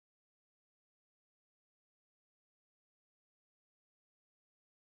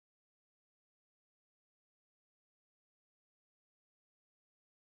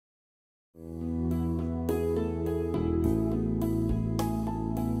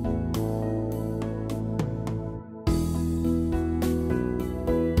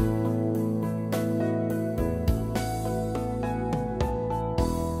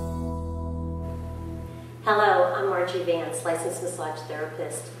Margie Vance, licensed massage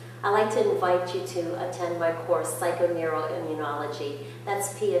therapist. I'd like to invite you to attend my course, PsychoNeuroImmunology.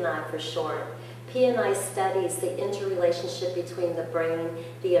 That's P&I for short. P&I studies the interrelationship between the brain,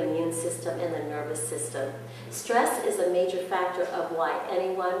 the immune system, and the nervous system. Stress is a major factor of why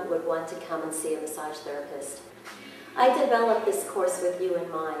anyone would want to come and see a massage therapist. I developed this course with you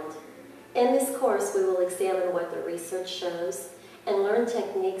in mind. In this course, we will examine what the research shows and learn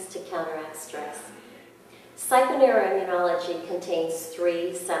techniques to counteract stress. PsychoNeuroImmunology contains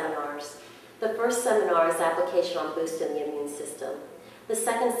 3 seminars. The first seminar is application on boosting the immune system. The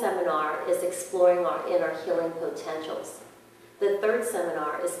second seminar is exploring our inner healing potentials. The third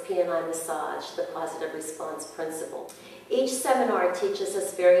seminar is P&I massage, the positive response principle. Each seminar teaches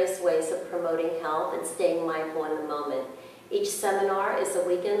us various ways of promoting health and staying mindful in the moment. Each seminar is a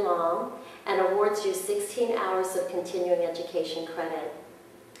weekend long and awards you 16 hours of continuing education credit.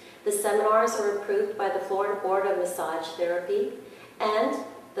 The seminars are approved by the Florida Board of Massage Therapy and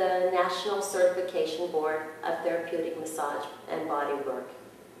the National Certification Board of Therapeutic Massage and Bodywork.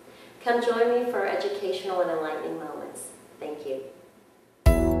 Come join me for educational and enlightening moments. Thank you.